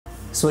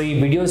So ఈ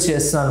videos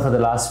చేస్తున్నాను for the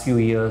last few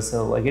years.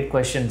 I get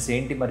questions,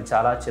 ఏంటి మరి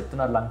చాలా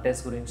చెప్తున్నారు లంగ్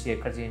టెస్ట్ గురించి,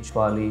 ఎక్కడ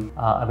చేయించుకోవాలి,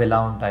 అవి ఎలా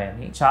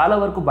ఉంటాయని. చాలా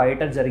వరకు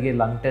బయట జరిగే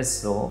లంగ్ టెస్ట్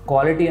లో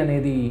క్వాలిటీ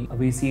అనేది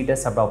we see it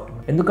as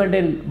suboptimal. ఎందుకంటే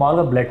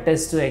మామూలుగా బ్లడ్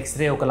టెస్ట్,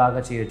 ఎక్స్రే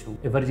ఒకలాగా చేయొచ్చు,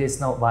 ఎవరు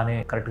చేసినా బాగానే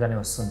కరెక్ట్ గానే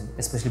వస్తుంది,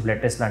 ఎస్పెషల్లీ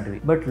బ్లడ్ టెస్ట్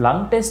లాంటివి. బట్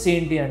లంగ్ టెస్ట్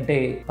ఏంటి అంటే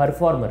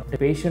పర్ఫార్మర్,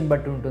 పేషెంట్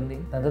బట్టి ఉంటుంది,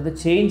 దాని తర్వాత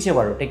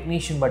చేయించేవాడు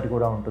టెక్నీషియన్ బట్టి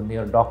కూడా ఉంటుంది,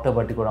 డాక్టర్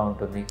బట్టి కూడా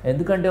ఉంటుంది.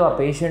 ఎందుకంటే ఆ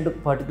పేషెంట్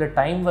పర్టికులర్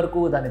టైం వరకు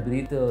దాన్ని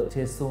బ్రీత్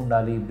చేస్తూ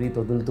ఉండాలి, బ్రీత్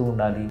వదులుతూ ఉండాలి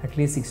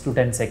at least 6 to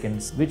 10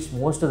 seconds, which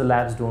most of the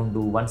labs don't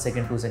do. 1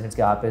 second 2 seconds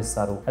కి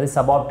ఆపేస్తారు. అది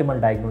సబ్ఆప్టిమల్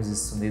డయాగ్నోసిస్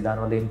ఇస్తుంది,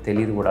 దానివల్ల ఏం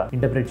తెలియదు కూడా,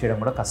 ఇంటర్ప్రిట్ చేయడం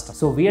కూడా కష్టం.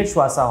 సో we at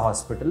శ్వాస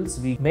hospitals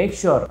we make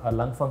sure our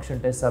lung function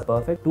tests are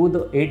perfect to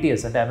the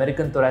ATS అంటే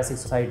American thoracic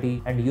society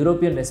and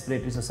European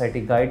respiratory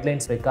society guide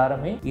lines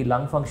ప్రకారమే ఈ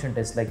lung function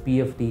test like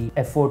PFT,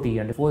 FOT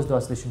అంటే forced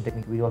oscillation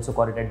technique, we also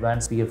call it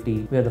advanced PFT.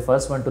 We are the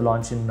first one to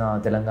launch in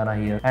Telangana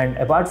here. And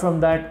apart from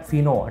that,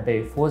 FeNO అంటే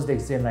forced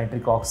exchange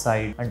nitric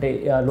oxide అంటే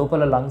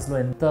లోపల lungs లో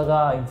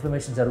ఎంతగా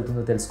inflammation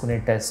జరుగుతుందో తెలుసుకునే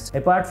test.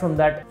 Apart from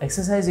that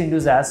exercise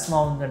induce Asma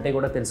ఉందంటే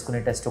కూడా తెలుసుకునే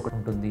టెస్ట్ ఒకటి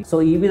ఉంటుంది. సో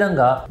ఈ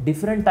విధంగా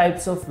different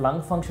types of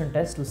lung function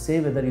test to say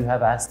whether you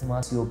have Asma,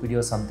 COPD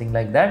or something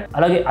like that.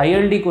 అలాగే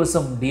ILD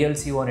కోసం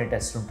DLCO అనే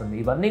టెస్ట్ ఉంటుంది.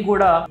 ఇవన్నీ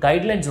కూడా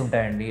గైడ్ లైన్స్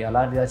ఉంటాయండి,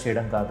 అలాగా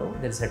చేయడం కాదు.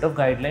 There set of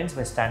guide lines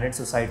by standard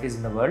societies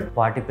in the world,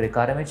 వాటి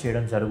ప్రకారమే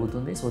చేయడం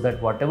జరుగుతుంది. So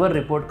that what ever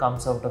report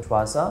comes out of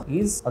శ్వాస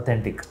is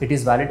authentic, it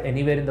is valid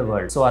anywhere in the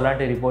world. So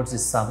అలాంటి రిపోర్ట్స్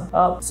ఇస్తాం.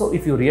 So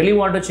if you really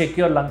want to check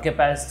your lung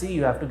capacity,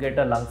 you have to get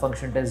a lung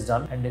function test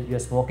done. And if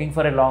you're smoking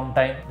for a long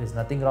time, there's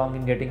nothing wrong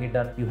in getting it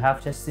done. You have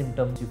chest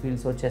symptoms, you feel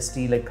so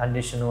chesty like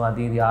congestion or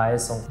adi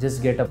ayasam, just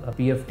get a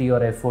PFT or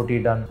FOT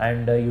done.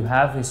 And you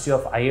have history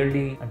of ILD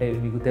అంటే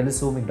మీకు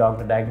తెలుసు, మీకు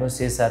doctor diagnose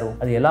చేశారు,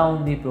 అది ఎలా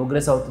ఉంది,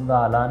 progress అవుతుందా,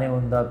 అలానే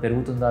ఉందా,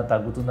 పెరుగుతుందా,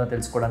 తగ్గుతుందా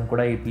తెలుసుకోవడానికి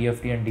కూడా ఈ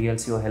PFT అండ్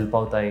DLCO హెల్ప్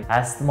అవుతాయి.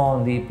 ఆస్తమా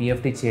ఉంది,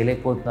 PFT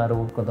చేయలేకపోతున్నారు,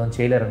 కొంతమంది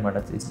చేయలేరు అనమాట,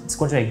 ఇట్స్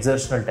కొంచెం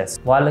ఎగ్జర్షనల్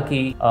టెస్ట్,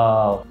 వాళ్ళకి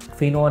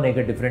ఫినో అనే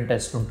డిఫరెంట్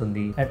టెస్ట్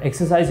ఉంటుంది. And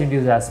exercise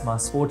induce Asma,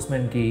 sports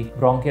men కి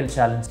bronchial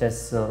challenge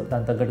tests,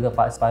 దాని తగ్గట్టుగా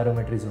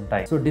spirometries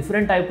ఉంటాయి. So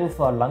different type of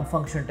lung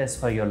function tests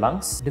for your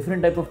lungs,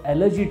 different type of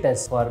allergy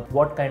tests for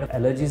what kind of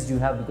allergies do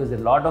you have, because there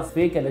are a lot of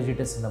fake allergy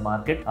tests in the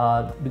market.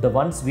 The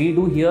ones we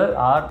do here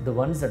are the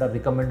ones that are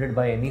recommended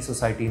by any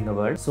society in the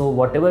world. So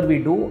whatever we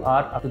do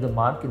are up to the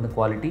mark in the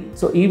quality.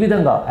 So ఈ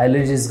విధంగా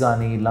allergies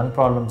గానీ, lung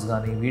problems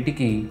గానీ,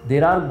 వీటికి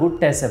there are good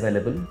tests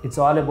available. It's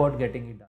all about getting it done.